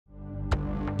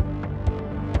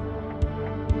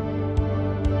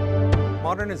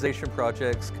Modernization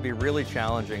projects can be really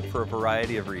challenging for a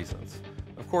variety of reasons.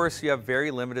 Of course, you have very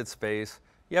limited space,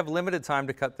 you have limited time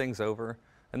to cut things over,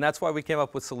 and that's why we came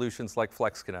up with solutions like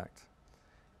FlexConnect.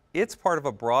 It's part of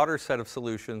a broader set of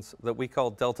solutions that we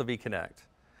call DeltaV Connect.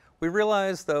 We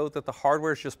realize, though, that the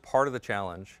hardware is just part of the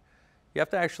challenge. You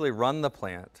have to actually run the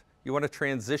plant. You want to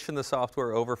transition the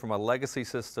software over from a legacy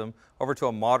system over to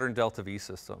a modern DeltaV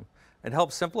system. And to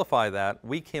help simplify that,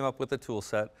 we came up with a tool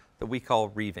set that we call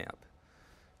Revamp.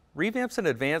 Revamp's an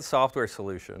advanced software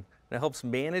solution, and it helps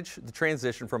manage the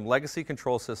transition from legacy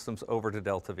control systems over to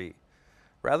DeltaV.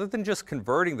 Rather than just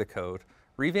converting the code,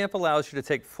 Revamp allows you to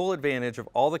take full advantage of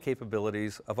all the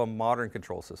capabilities of a modern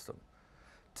control system.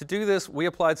 To do this, we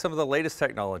applied some of the latest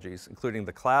technologies, including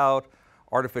the cloud,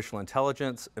 artificial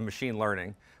intelligence, and machine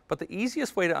learning. But the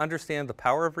easiest way to understand the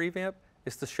power of Revamp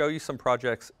is to show you some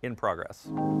projects in progress.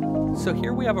 So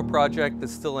here we have a project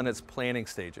that's still in its planning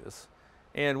stages.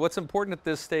 And what's important at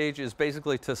this stage is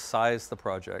basically to size the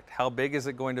project. How big is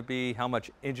it going to be? How much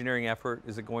engineering effort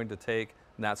is it going to take?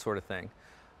 And that sort of thing.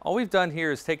 All we've done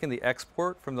here is taken the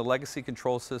export from the legacy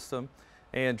control system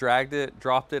and dragged it,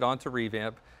 dropped it onto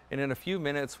Revamp, and in a few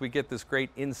minutes we get this great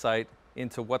insight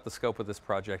into what the scope of this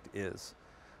project is.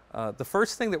 The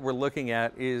first thing that we're looking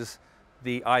at is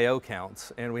the I/O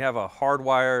counts, and we have a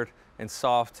hardwired and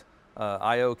soft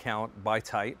I/O count by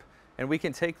type, and we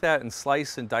can take that and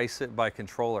slice and dice it by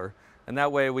controller, and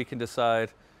that way we can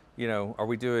decide, you know, are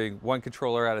we doing one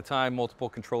controller at a time, multiple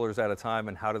controllers at a time,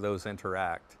 and how do those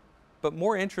interact? But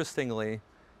more interestingly,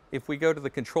 if we go to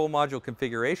the control module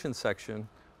configuration section,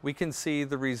 we can see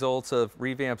the results of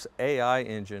Revamp's AI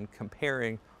engine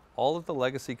comparing all of the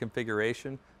legacy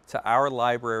configuration to our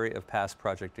library of past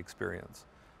project experience.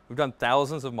 We've done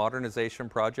thousands of modernization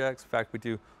projects. In fact, we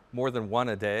do more than one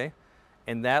a day.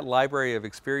 And that library of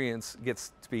experience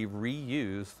gets to be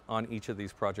reused on each of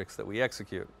these projects that we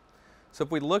execute. So if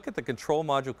we look at the control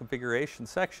module configuration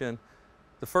section,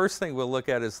 the first thing we'll look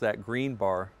at is that green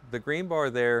bar. The green bar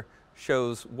there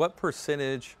shows what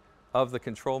percentage of the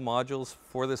control modules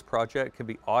for this project can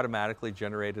be automatically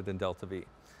generated in DeltaV.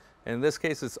 And in this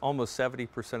case, it's almost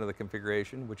 70% of the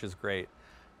configuration, which is great.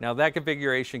 Now that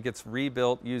configuration gets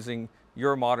rebuilt using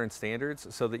your modern standards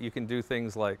so that you can do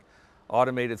things like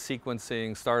automated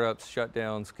sequencing, startups,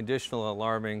 shutdowns, conditional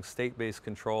alarming, state-based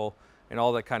control, and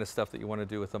all that kind of stuff that you want to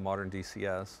do with a modern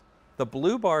DCS. The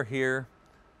blue bar here,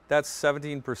 that's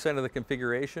 17% of the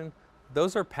configuration.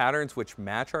 Those are patterns which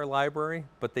match our library,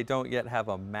 but they don't yet have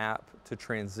a map to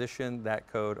transition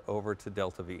that code over to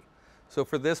DeltaV. So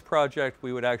for this project,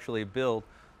 we would actually build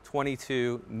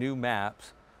 22 new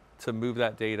maps to move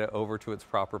that data over to its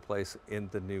proper place in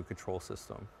the new control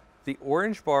system. The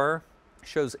orange bar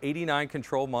shows 89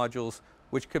 control modules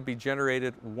which could be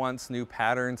generated once new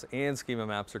patterns and schema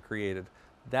maps are created.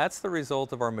 That's the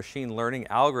result of our machine learning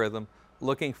algorithm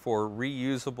looking for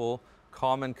reusable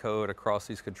common code across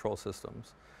these control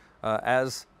systems.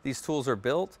 As these tools are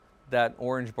built, that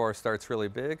orange bar starts really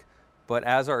big, but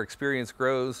as our experience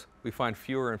grows, we find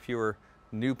fewer and fewer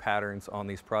new patterns on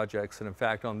these projects. And in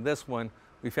fact, on this one,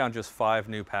 we found just 5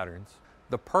 new patterns.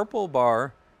 The purple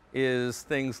bar is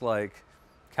things like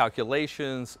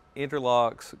calculations,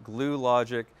 interlocks, glue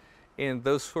logic, and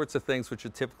those sorts of things which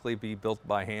would typically be built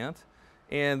by hand.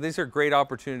 And these are great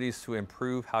opportunities to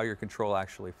improve how your control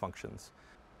actually functions.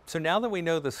 So now that we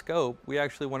know the scope, we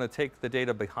actually want to take the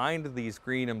data behind these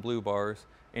green and blue bars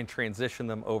and transition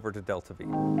them over to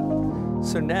DeltaV.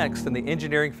 So next, in the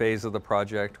engineering phase of the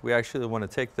project, we actually want to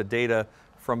take the data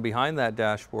from behind that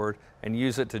dashboard and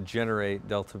use it to generate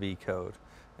DeltaV code.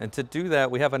 And to do that,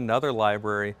 we have another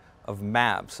library of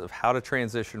maps of how to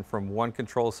transition from one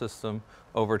control system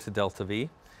over to DeltaV.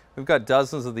 We've got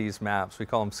dozens of these maps. We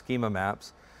call them schema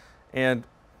maps. And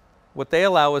what they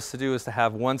allow us to do is to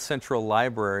have one central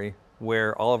library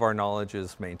where all of our knowledge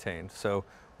is maintained. So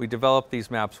we develop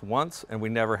these maps once and we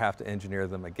never have to engineer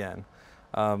them again.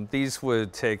 These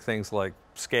would take things like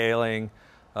scaling,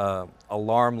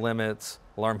 alarm limits,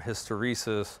 alarm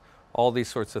hysteresis, all these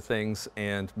sorts of things,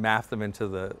 and map them into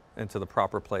the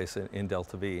proper place in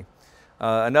DeltaV.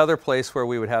 Another place where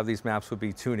we would have these maps would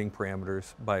be tuning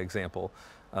parameters, by example.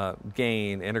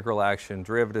 Gain, integral action,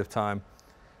 derivative time,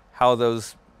 how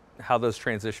those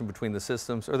transition between the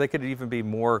systems, or they could even be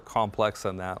more complex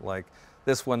than that. Like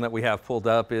this one that we have pulled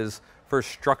up is for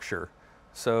structure.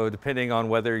 So depending on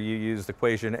whether you used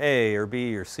equation A or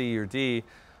B or C or D,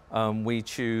 we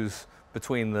choose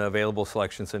between the available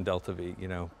selections in DeltaV, you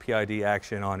know, PID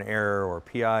action on error or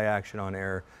PI action on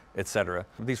error, etc.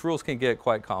 These rules can get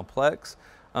quite complex,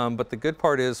 but the good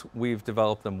part is we've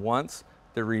developed them once,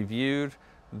 they're reviewed,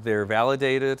 they're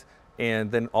validated,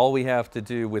 and then all we have to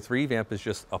do with Revamp is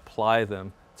just apply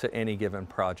them to any given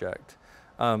project.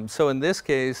 So in this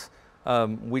case,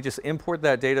 we just import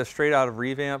that data straight out of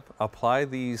Revamp, apply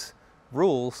these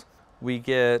rules, we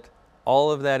get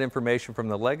all of that information from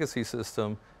the legacy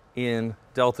system in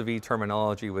DeltaV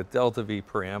terminology with DeltaV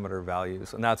parameter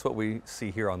values, and that's what we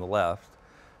see here on the left.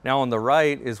 Now on the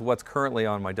right is what's currently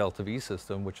on my DeltaV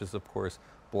system, which is of course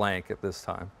blank at this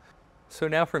time. So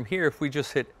now from here, if we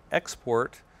just hit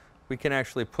export, we can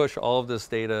actually push all of this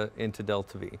data into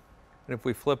DeltaV. And if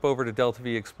we flip over to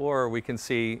DeltaV Explorer, we can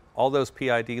see all those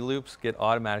PID loops get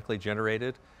automatically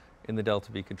generated in the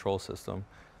DeltaV control system.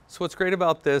 So what's great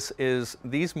about this is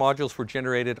these modules were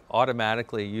generated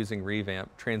automatically using Revamp,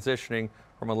 transitioning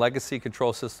from a legacy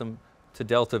control system to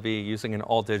DeltaV using an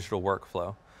all-digital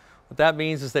workflow. What that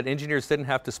means is that engineers didn't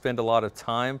have to spend a lot of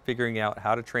time figuring out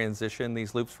how to transition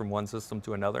these loops from one system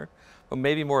to another, but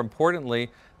maybe more importantly,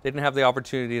 they didn't have the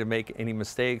opportunity to make any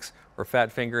mistakes or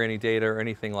fat finger any data or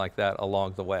anything like that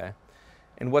along the way.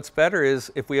 And what's better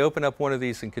is if we open up one of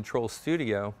these in Control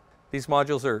Studio, these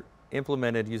modules are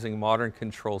implemented using modern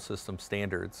control system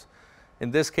standards.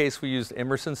 In this case, we used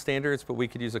Emerson standards, but we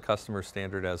could use a customer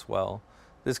standard as well.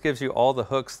 This gives you all the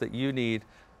hooks that you need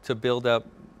to build up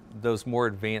those more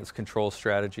advanced control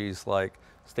strategies like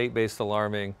state-based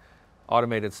alarming,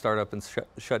 automated startup and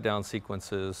shutdown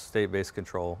sequences, state-based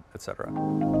control, etc.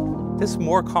 This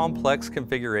more complex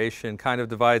configuration kind of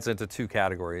divides into two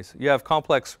categories. You have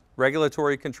complex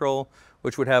regulatory control,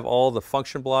 which would have all the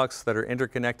function blocks that are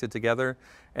interconnected together,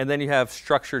 and then you have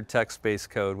structured text-based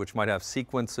code, which might have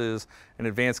sequences and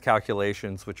advanced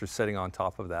calculations, which are sitting on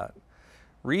top of that.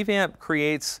 Revamp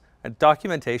creates a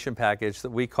documentation package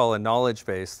that we call a knowledge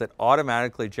base that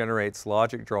automatically generates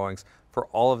logic drawings for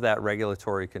all of that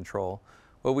regulatory control.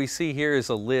 What we see here is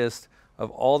a list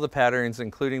of all the patterns,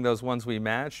 including those ones we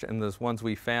matched and those ones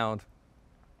we found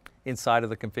inside of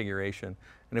the configuration.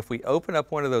 And if we open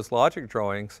up one of those logic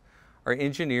drawings, our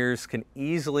engineers can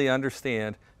easily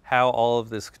understand how all of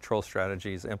this control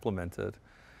strategy is implemented.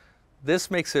 This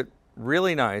makes it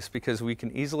really nice because we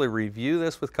can easily review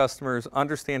this with customers,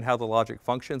 understand how the logic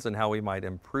functions and how we might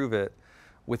improve it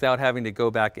without having to go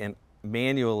back and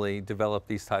manually develop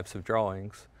these types of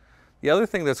drawings. The other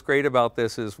thing that's great about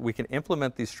this is we can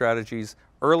implement these strategies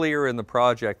earlier in the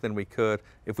project than we could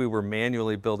if we were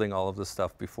manually building all of this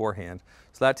stuff beforehand.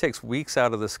 So that takes weeks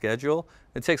out of the schedule.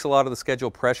 It takes a lot of the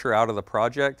schedule pressure out of the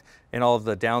project and all of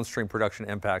the downstream production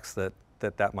impacts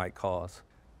that might cause.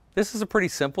 This is a pretty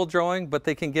simple drawing, but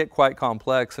they can get quite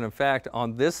complex. And in fact,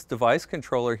 on this device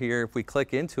controller here, if we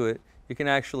click into it, you can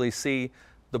actually see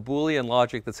the Boolean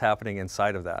logic that's happening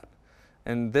inside of that.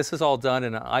 And this is all done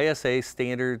in an ISA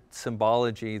standard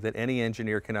symbology that any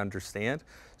engineer can understand.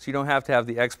 So you don't have to have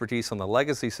the expertise on the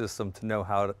legacy system to know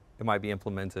how it might be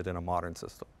implemented in a modern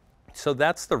system. So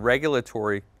that's the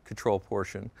regulatory control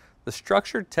portion. The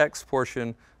structured text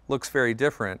portion looks very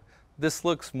different. This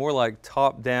looks more like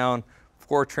top-down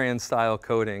Fortran style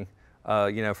coding,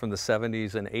 from the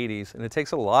 70s and 80s. And it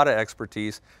takes a lot of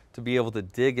expertise to be able to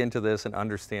dig into this and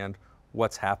understand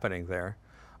what's happening there.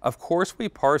 Of course, we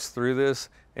parse through this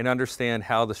and understand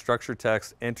how the structured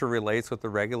text interrelates with the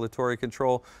regulatory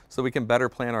control so we can better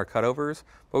plan our cutovers,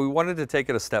 but we wanted to take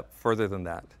it a step further than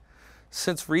that.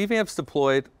 Since Revamp's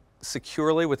deployed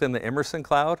securely within the Emerson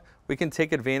cloud, we can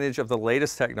take advantage of the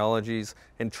latest technologies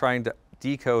in trying to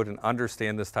decode and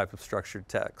understand this type of structured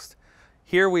text.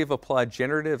 Here we've applied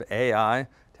generative AI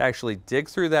to actually dig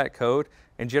through that code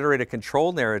and generate a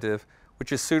control narrative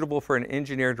which is suitable for an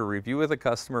engineer to review with a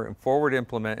customer and forward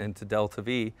implement into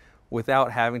DeltaV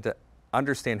without having to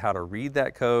understand how to read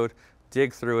that code,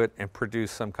 dig through it, and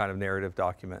produce some kind of narrative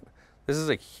document. This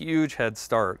is a huge head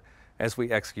start as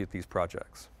we execute these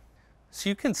projects. So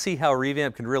you can see how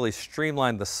Revamp can really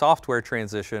streamline the software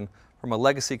transition from a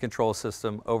legacy control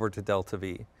system over to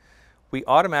DeltaV. We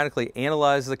automatically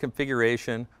analyze the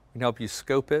configuration, we can help you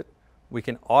scope it, we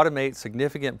can automate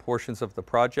significant portions of the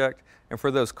project, and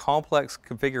for those complex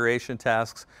configuration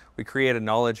tasks, we create a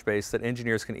knowledge base that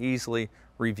engineers can easily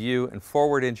review and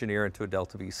forward engineer into a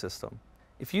DeltaV system.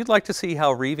 If you'd like to see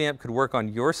how Revamp could work on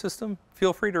your system,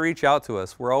 feel free to reach out to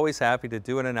us. We're always happy to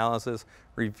do an analysis,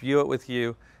 review it with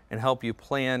you, and help you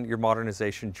plan your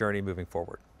modernization journey moving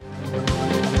forward.